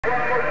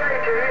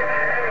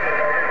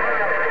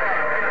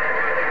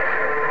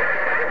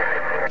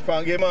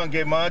Funky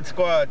Monkey Mod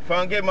Squad,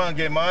 Funky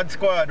Monkey Mod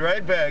Squad,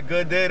 right back.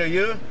 Good day to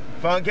you.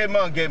 Funky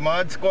Monkey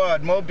Mod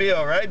Squad,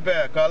 Mobile, right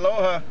back.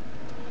 Aloha.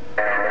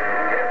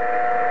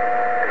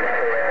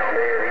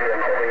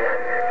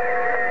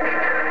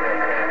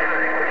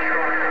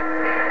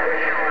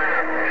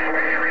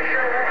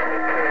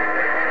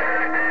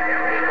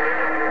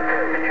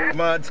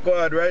 Mod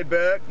Squad right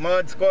back.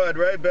 Mod Squad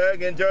right back.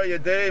 Enjoy your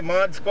day.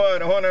 Mod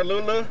Squad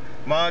Honolulu.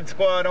 Mod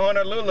Squad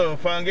Honolulu.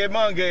 Funky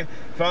Monkey.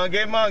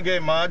 Funky Monkey.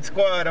 Mod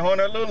Squad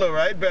Honolulu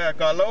right back.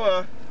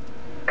 Aloha.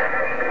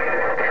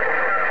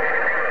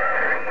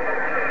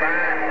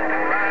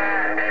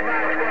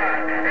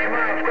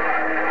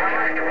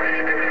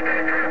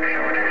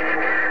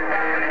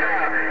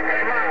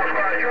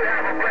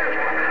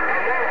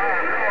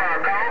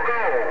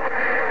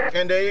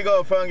 And there you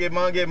go, Funky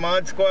Monkey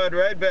Mod Squad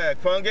right back.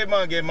 Funky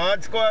Monkey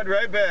Mod Squad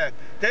right back.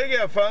 Take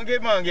care, Funky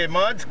Monkey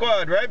Mod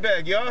Squad right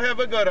back. Y'all have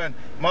a good one.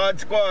 Mod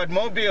Squad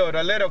Mobile,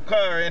 the little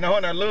car in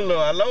Honolulu.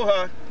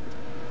 Aloha.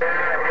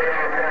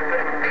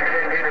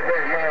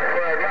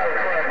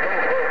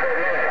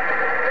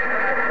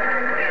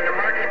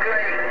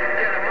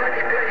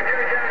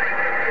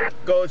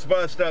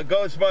 Ghostbuster,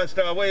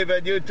 Ghostbuster, I wave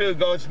at you too,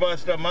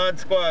 Ghostbuster, Mod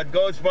Squad,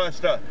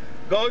 Ghostbuster,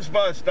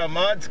 Ghostbuster,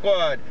 Mod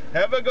Squad.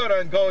 Have a good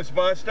one,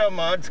 Ghostbuster,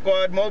 Mod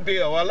Squad,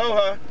 Mobile.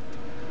 Aloha.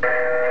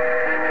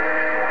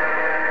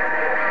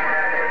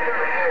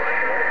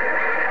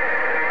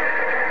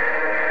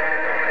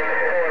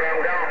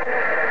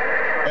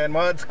 And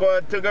Mod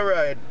Squad took a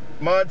ride.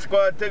 Mod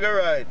Squad took a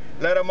ride.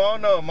 Let them all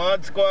know,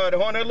 Mod Squad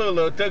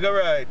Honolulu took a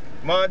ride.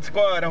 Mod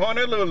Squad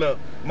Honolulu.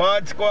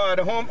 Mod Squad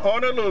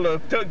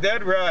Honolulu took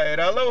that ride.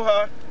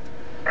 Aloha.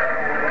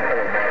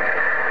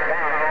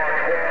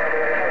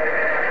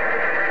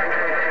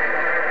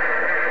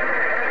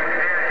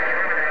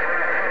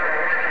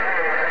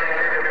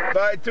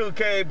 Buy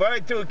 2K, buy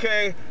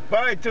 2K,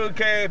 buy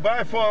 2K,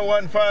 buy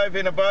 415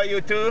 in the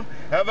Bayou too.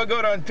 Have a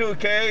good on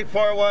 2K,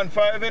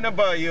 415 in the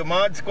Bayou.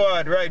 Mod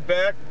Squad right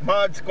back.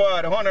 Mod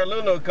Squad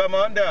Honolulu, come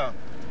on down.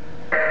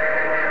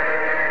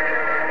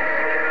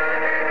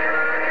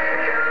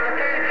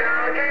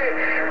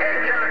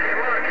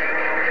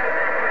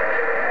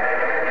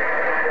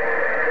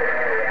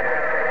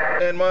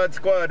 And Mod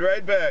Squad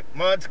right back.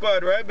 Mod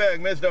Squad right back,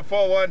 Mr.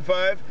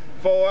 415.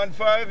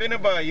 415 in the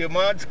Bayou.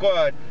 Mod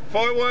Squad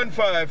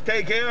 415.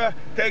 Take care.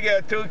 Take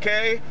care,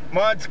 2K.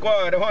 Mod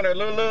Squad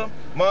Honolulu.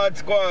 Mod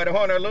Squad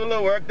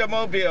Honolulu. Work the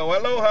mobile.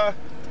 Aloha.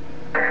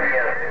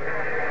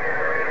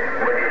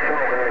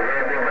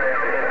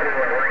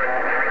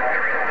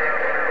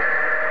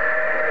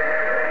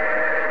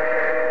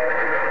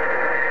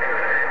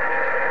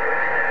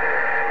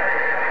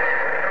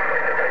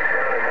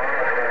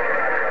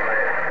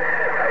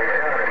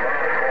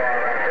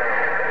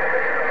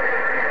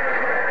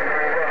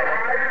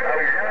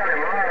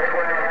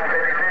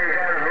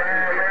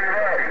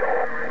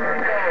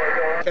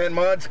 And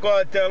Mod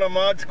Squad, tell them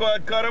Mod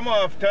Squad cut them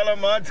off. Tell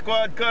them Mod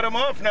Squad cut them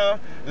off now.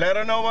 Let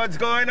them know what's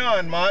going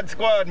on. Mod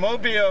Squad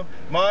Mobile.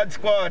 Mod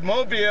Squad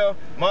Mobile.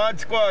 Mod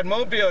Squad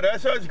Mobile.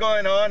 That's what's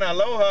going on.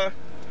 Aloha.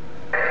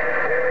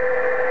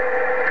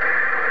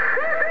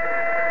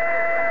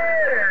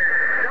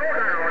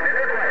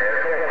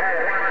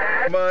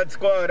 Mod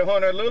Squad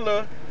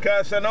Honolulu.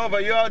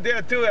 Casanova, you out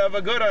there too. Have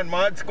a good one.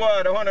 Mod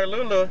Squad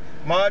Honolulu.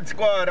 Mod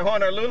Squad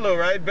Honolulu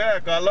right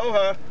back.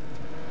 Aloha.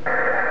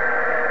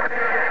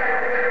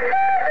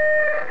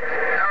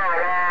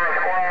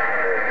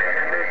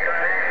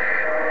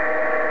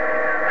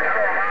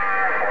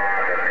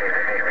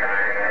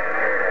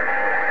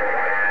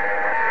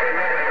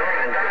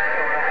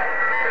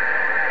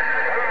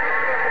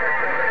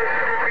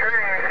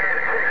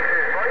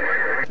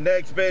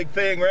 Next big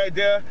thing right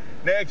there.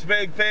 Next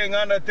big thing,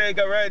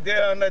 Undertaker right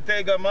there.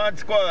 Undertaker Mod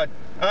Squad.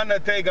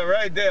 Undertaker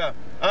right there.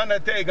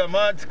 Undertaker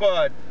Mod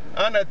Squad.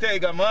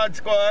 Undertaker Mod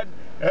Squad.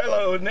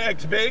 Hello,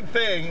 next big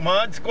thing.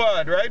 Mod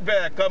Squad right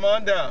back. Come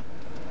on down.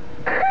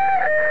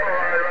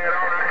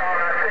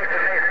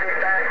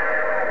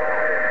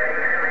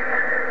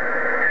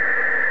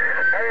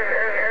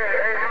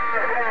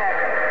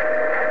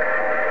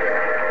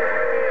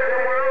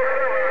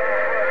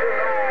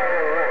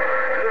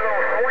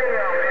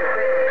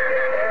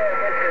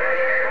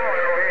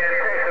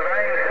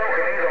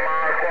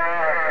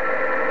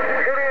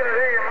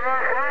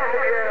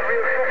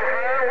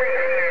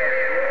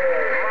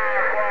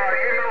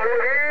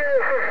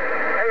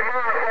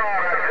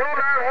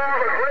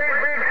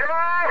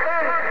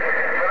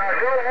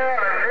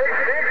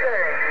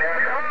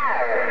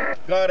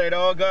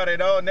 Got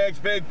it all.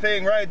 Next big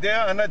thing right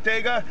there,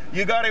 Undertaker.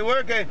 You got it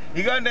working.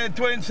 You got them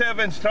Twin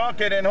Sevens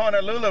talking in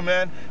Honolulu,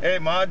 man. Hey,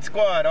 Mod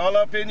Squad, all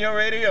up in your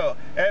radio.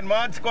 And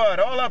Mod Squad,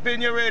 all up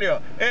in your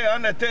radio. Hey,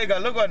 Undertaker,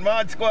 look what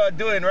Mod Squad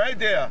doing right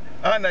there.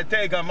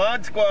 Undertaker,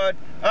 Mod Squad.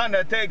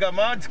 Undertaker,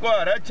 Mod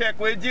Squad. I check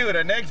with you.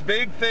 The next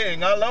big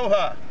thing.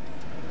 Aloha.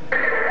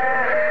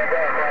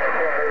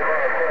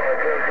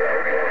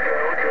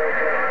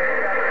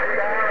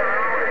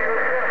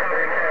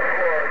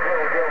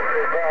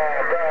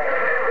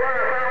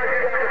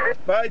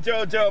 Bye,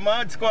 JoJo,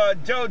 Mod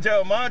Squad,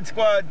 JoJo, Mod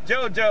Squad,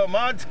 JoJo,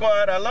 Mod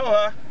Squad,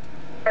 aloha.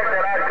 That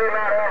I do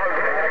not have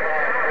a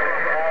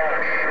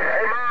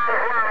hey,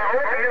 ModSquad, I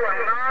hope you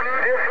are not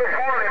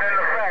disappointed in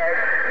the fact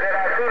that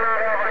I do not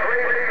have a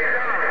great Big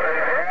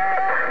Johnson.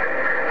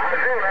 I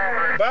do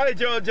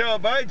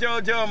have. Bye,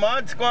 JoJo,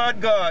 Mod Squad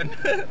gone.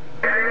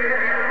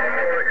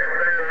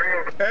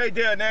 Hey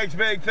there, next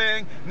big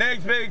thing.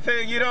 Next big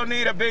thing, you don't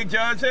need a Big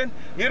Johnson.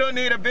 You don't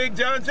need a Big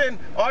Johnson.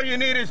 All you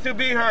need is to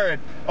be heard.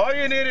 All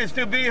you need is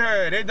to be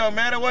heard. It don't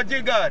matter what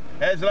you got,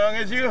 as long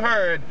as you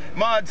heard.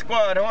 Mod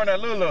Squad,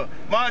 Honolulu.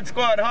 Mod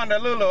Squad,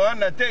 Honolulu,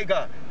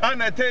 UnderTK.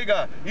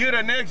 UnderTK, you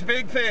the next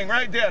big thing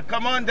right there.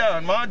 Come on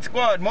down, Mod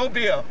Squad,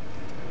 Mobile.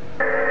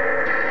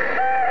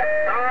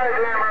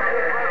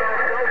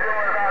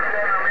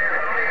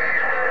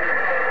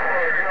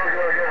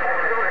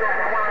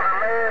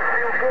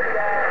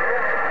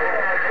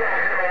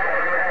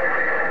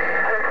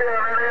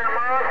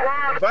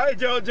 Bye,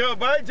 JoJo.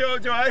 Bye,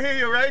 JoJo. I hear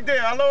you right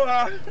there.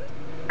 Aloha.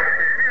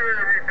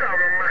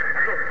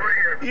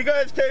 You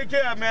guys take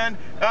care, man.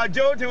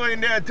 JoJo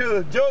in there,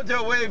 too.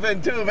 JoJo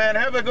waving, too, man.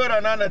 Have a good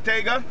one,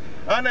 UnderTK.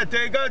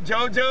 UnderTK,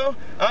 JoJo.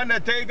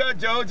 UnderTK,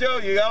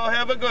 JoJo. You all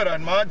have a good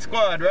one. Mod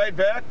Squad, right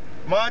back.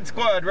 Mod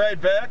Squad, right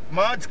back.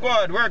 Mod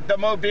Squad, work the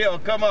mobile.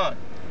 Come on.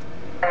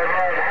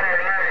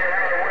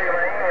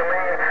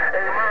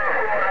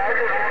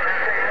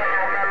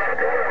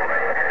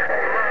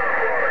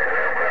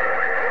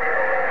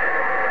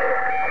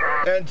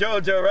 And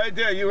JoJo, right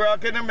there, you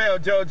rocking the mail,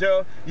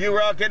 JoJo. You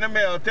rocking the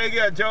mail. Take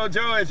care,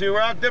 JoJo, as you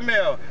rock the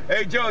mail.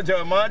 Hey,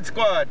 JoJo, Mod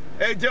Squad.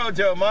 Hey,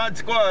 JoJo, Mod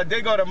Squad.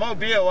 They go to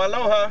Mobile.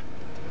 Aloha.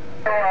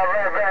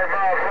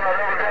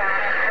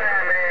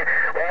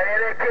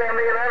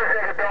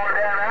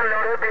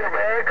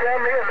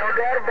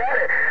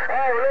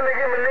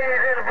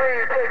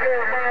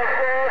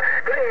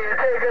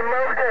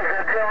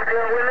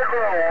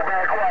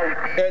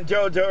 And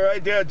JoJo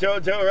right there,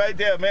 JoJo right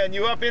there, man.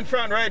 You up in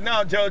front right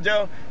now,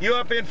 JoJo. You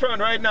up in front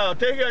right now.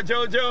 Take care,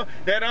 JoJo.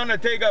 That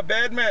UnderTK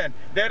bad man.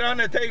 That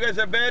UnderTK's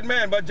a bad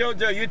man. But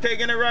JoJo, you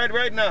taking it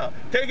right now.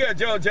 Take care,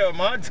 JoJo.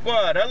 Mod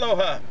Squad.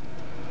 Aloha.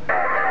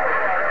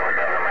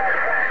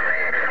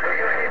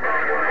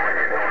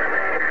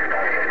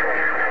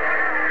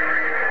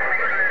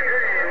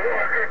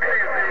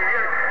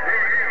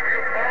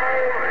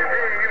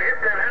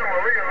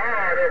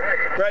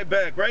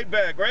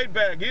 Right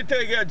back. You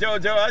take care,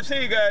 JoJo. I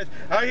see you guys.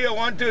 I hear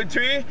 1, 2,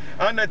 3.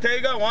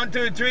 UnderTK, 1,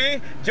 2,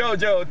 3.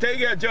 JoJo, take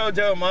care,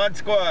 JoJo. Mod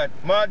Squad,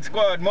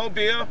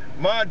 Mobile.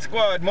 Mod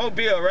Squad,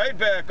 Mobile. Right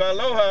back.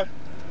 Aloha.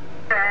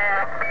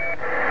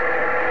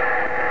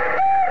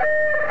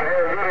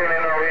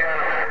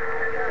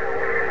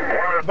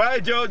 Bye,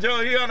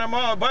 JoJo. Here on the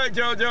mall. Bye,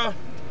 JoJo.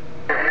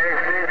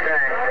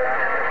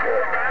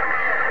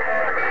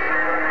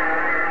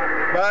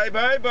 Bye.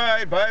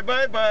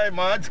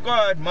 Mod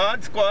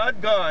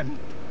Squad gone.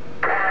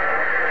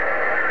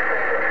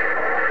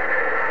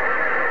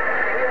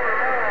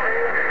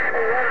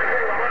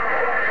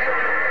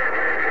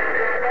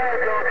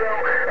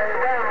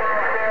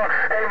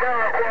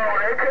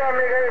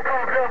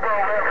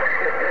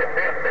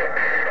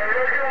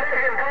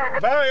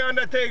 Bye,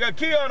 UnderTK.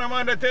 Key on him,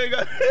 UnderTK.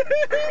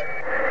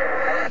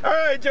 All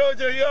right,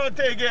 JoJo, you all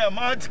take care.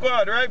 Mod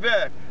Squad, right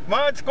back.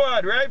 Mod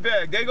Squad, right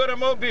back. They go to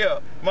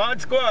Mobile.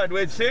 Mod Squad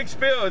with 6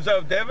 pills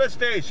of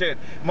devastation.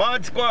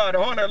 Mod Squad,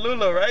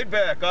 Honolulu, right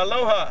back.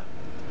 Aloha.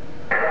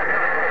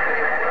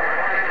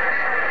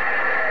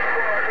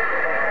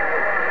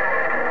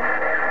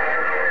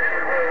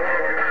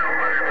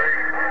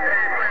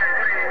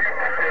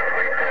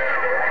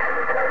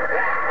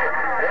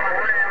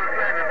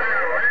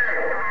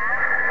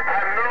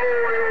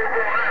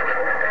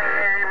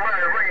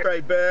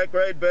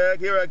 Right back.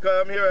 Here I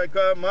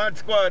come. Mod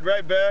Squad,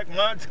 right back.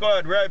 Mod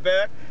Squad, right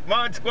back.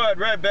 Mod Squad,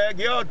 right back.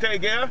 Y'all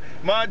take care.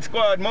 Mod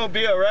Squad,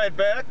 Mobile, right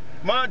back.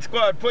 Mod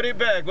Squad, put it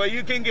back where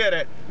you can get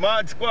it.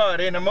 Mod Squad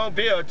in the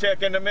Mobile,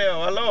 checking the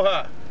mail.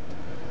 Aloha.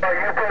 Oh,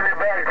 you put it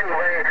back too,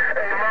 man.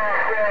 Hey,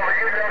 ModSquad,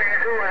 you know you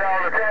do it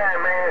all the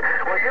time, man.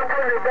 Well, you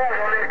put it back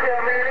when they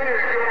tell me it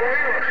is,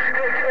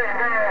 JoJo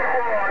rocking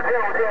on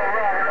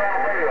the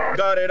mail.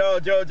 Got it all,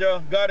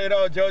 JoJo. Got it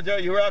all,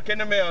 JoJo. You rocking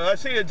the mail. I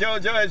see you,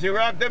 JoJo, as you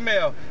rock the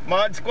mail.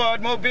 Mod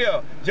Squad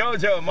Mobile.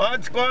 JoJo,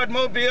 Mod Squad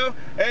Mobile.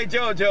 Hey,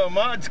 JoJo,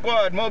 Mod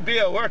Squad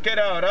Mobile. Work it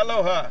out.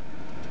 Aloha.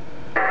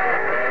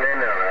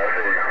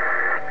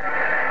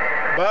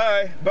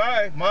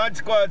 Bye. Mod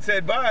Squad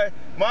said bye.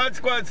 Mod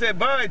Squad said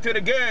bye to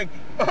the gang.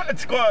 Mod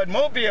Squad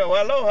Mobile.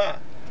 Aloha.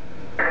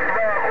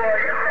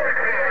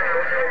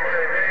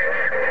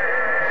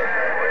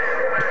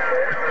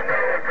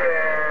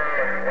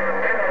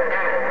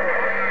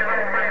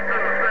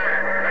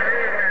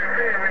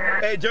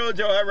 Hey,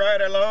 JoJo, I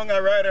ride along,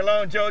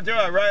 JoJo,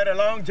 I ride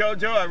along,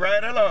 JoJo, I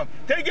ride along.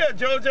 Take care,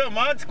 JoJo,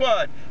 Mod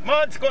Squad,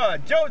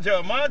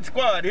 JoJo, Mod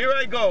Squad, here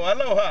I go,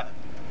 aloha.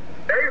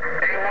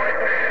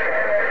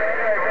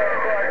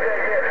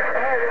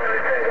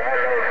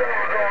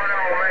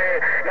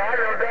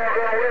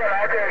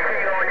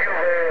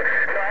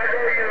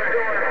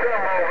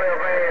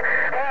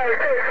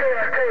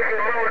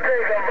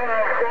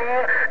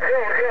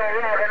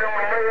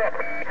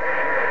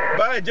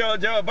 Bye,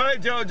 JoJo. Bye,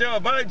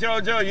 JoJo. Bye,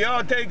 JoJo.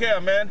 Y'all take care,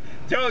 man.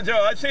 JoJo,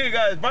 I see you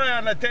guys. Bye,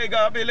 Undertaker.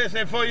 I'll be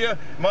listening for you.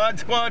 Mod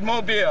Squad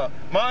Mobile.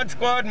 Mod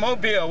Squad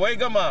Mobile.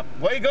 Wake 'em up.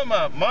 Wake 'em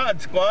up.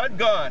 Mod Squad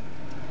gone.